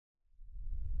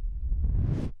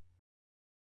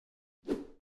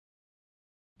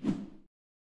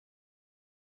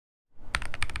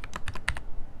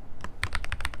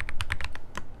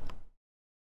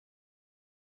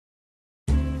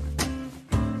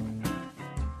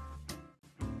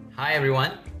Hi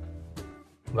everyone,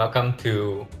 welcome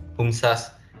to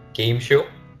HWUMSA's game show.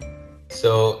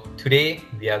 So today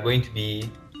we are going to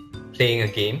be playing a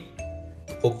game.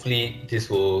 Hopefully this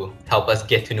will help us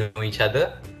get to know each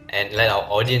other and let our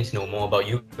audience know more about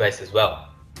you guys as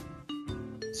well.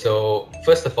 So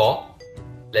first of all,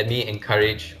 let me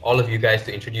encourage all of you guys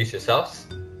to introduce yourselves.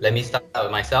 Let me start with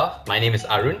myself. My name is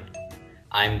Arun.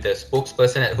 I'm the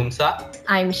spokesperson at HWUMSA.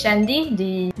 I'm Shandy,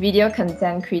 the video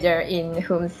content creator in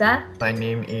HWUMSA. My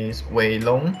name is Wei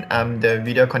Long. I'm the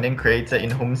video content creator in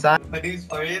HWUMSA. My name is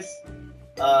Faris,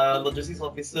 logistics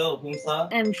officer of HWUMSA.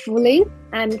 I'm Fuling.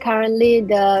 I'm currently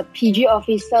the PG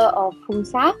officer of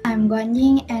HWUMSA. I'm Guan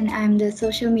Ying and I'm the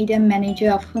social media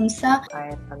manager of HWUMSA.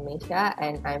 I'm Malaysia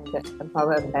and I'm the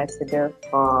Empower Ambassador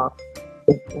for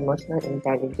Emotional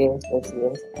Intelligence,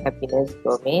 Resilience, and Happiness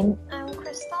domain. I'm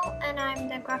Crystal and I'm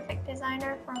the graphic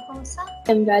designer for HWUMSA.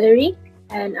 I'm Valerie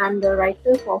and I'm the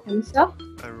writer for HWUMSA.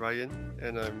 I'm Ryan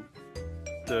and I'm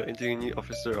the engineering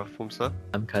officer of HWUMSA.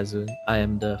 I'm Kazun. I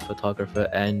am the photographer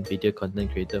and video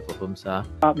content creator for HWUMSA.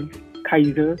 I'm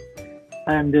Kaiser.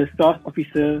 I am the source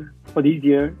officer for this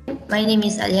year. My name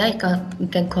is Alia. You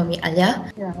can call me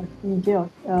Alia. Yeah, CJ.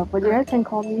 For the rest, can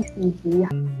call me CG.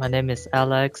 My name is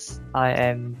Alex. I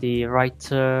am the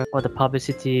writer for the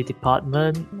publicity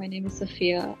department. My name is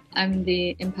Sophia. I'm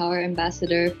the Empower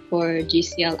Ambassador for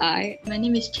GCLI. My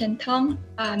name is Chen Tong.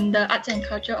 I'm the Arts and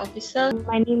Culture Officer.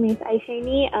 My name is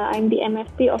Aishani. I'm the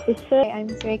MFP Officer. I'm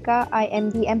Sreka. I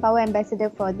am the Empower Ambassador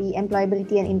for the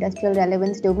Employability and Industrial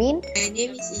Relevance domain. My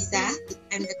name is Iza.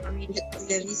 I'm the Community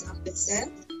Service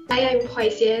Officer. I am Hui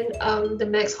Xian, the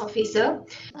Max Officer.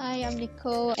 I am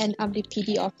Nicole and I'm the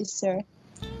PD Officer.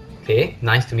 Okay,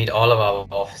 nice to meet all of our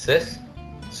officers.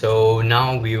 So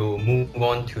now we'll move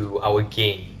on to our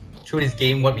game. Through this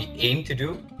game, what we aim to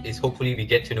do is hopefully we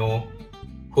get to know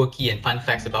quirky and fun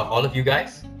facts about all of you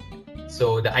guys.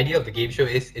 So the idea of the game show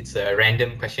is it's a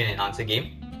random question and answer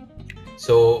game.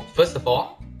 So first of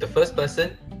all, the first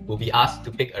person will be asked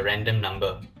to pick a random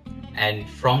number. And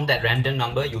from that random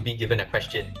number, you'll be given a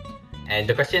question. And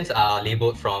the questions are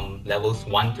labeled from levels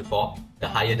 1 to 4. The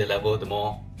higher the level, the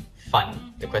more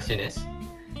fun the question is.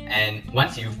 And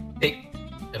once you've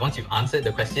answered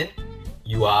the question,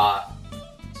 you are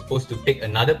supposed to pick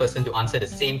another person to answer the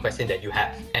same question that you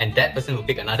have. And that person will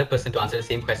pick another person to answer the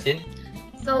same question.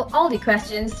 So all the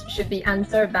questions should be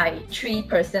answered by 3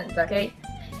 persons, okay?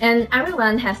 And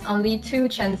everyone has only 2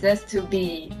 chances to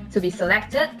be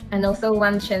selected and also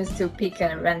 1 chance to pick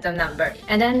a random number.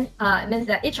 And then it means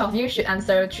that each of you should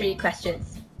answer 3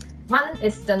 questions. 1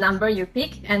 is the number you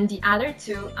pick and the other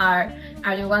 2 are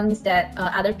the ones that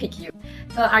other pick you.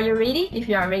 So are you ready? If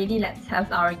you are ready, let's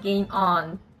have our game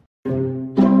on.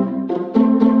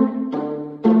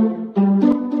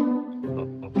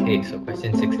 Okay, so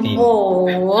question 16. Oh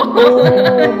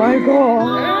my god!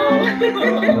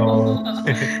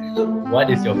 What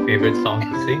is your favorite song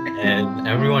to sing? And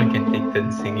everyone can take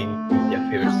turns singing their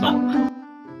favorite song.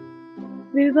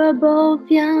 We were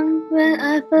both young when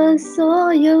I first saw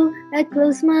you. I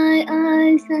closed my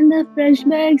eyes and the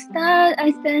flashback started.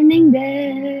 I standing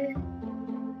there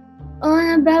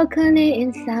on a balcony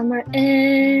in summer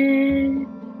air.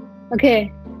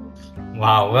 Okay.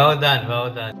 Wow, well done, well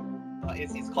done.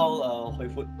 It's called Hoi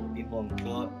Foot Tin Hong.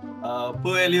 So,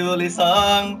 Pui Liu Li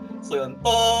Sang, Suyon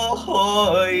To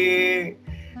Hoi,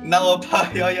 Nao Pa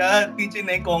Yo Ya Ti Chin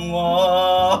Nei Gong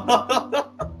Wo.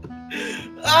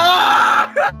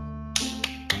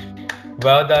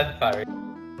 Well done, Farid.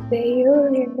 Say you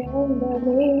remember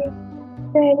me,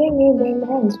 standing in the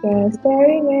night sky,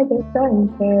 staring at the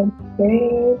sunset.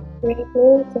 Great, great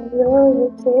blues and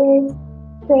rolling trees.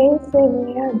 Facing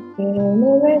me again,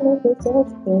 even if it's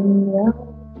just been young.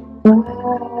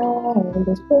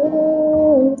 The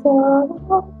spring's on.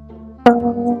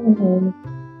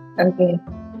 Okay,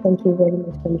 thank you very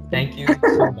much for listening. Thank you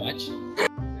so much.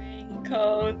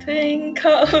 Twinkle,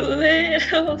 twinkle,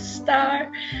 little star,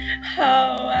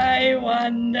 how I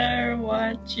wonder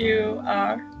what you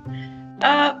are.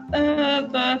 Up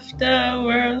above the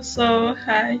world so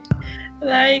high,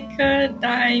 like a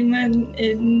diamond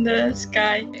in the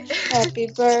sky. Happy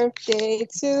birthday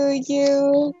to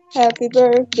you. Happy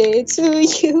birthday to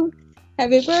you.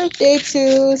 Happy birthday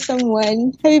to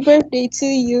someone. Happy birthday to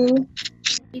you.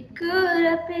 We could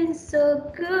have been so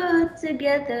good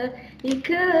together. We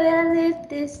could have lived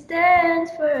this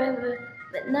dance forever.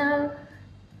 But now,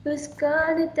 who's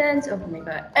gonna dance? Oh my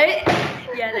god.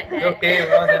 Yeah, like that. Okay,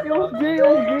 well done. It was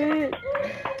great.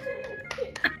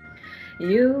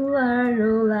 You are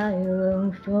all I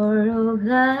long for, all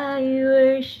I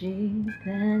worship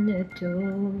and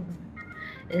adore.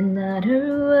 In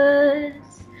other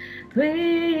words,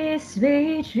 Please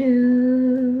be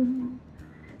true.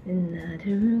 In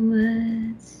other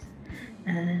words,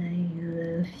 I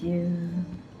love you.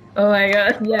 Oh my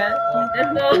god, yeah.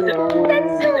 That's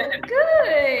so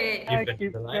good. I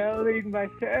keep telling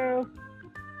myself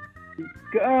it's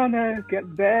gonna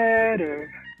get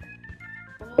better,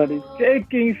 but it's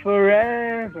taking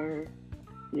forever.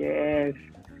 Yes,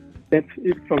 that's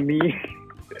it from me.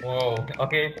 Whoa.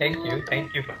 Okay, thank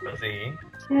you for singing.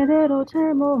 제대로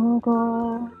잘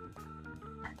모으고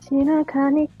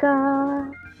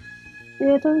지나가니까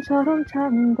예전처럼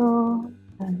잠도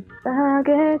안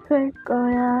자게 될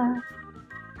거야.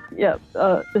 Yep,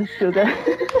 let's do that.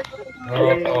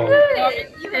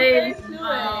 Hey,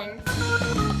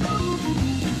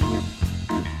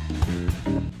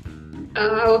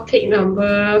 I'll pick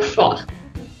number 4.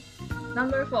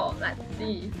 Number 4, let's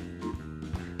see.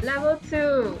 Level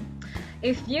 2.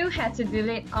 If you had to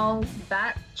delete all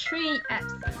but 3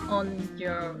 apps on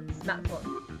your smartphone,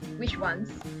 which ones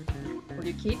would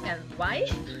you keep and why?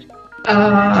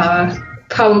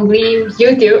 Probably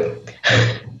YouTube.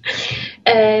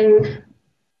 And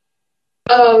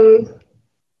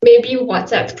maybe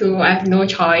WhatsApp too. I have no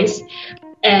choice.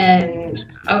 And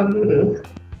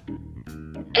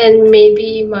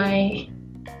maybe my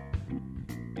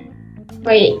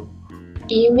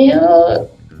email,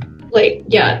 like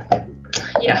yeah.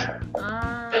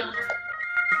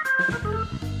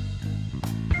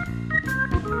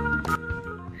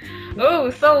 Oh,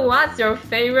 so what's your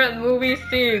favorite movie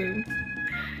scene?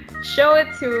 Show it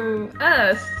to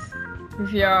us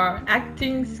with your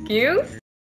acting skills.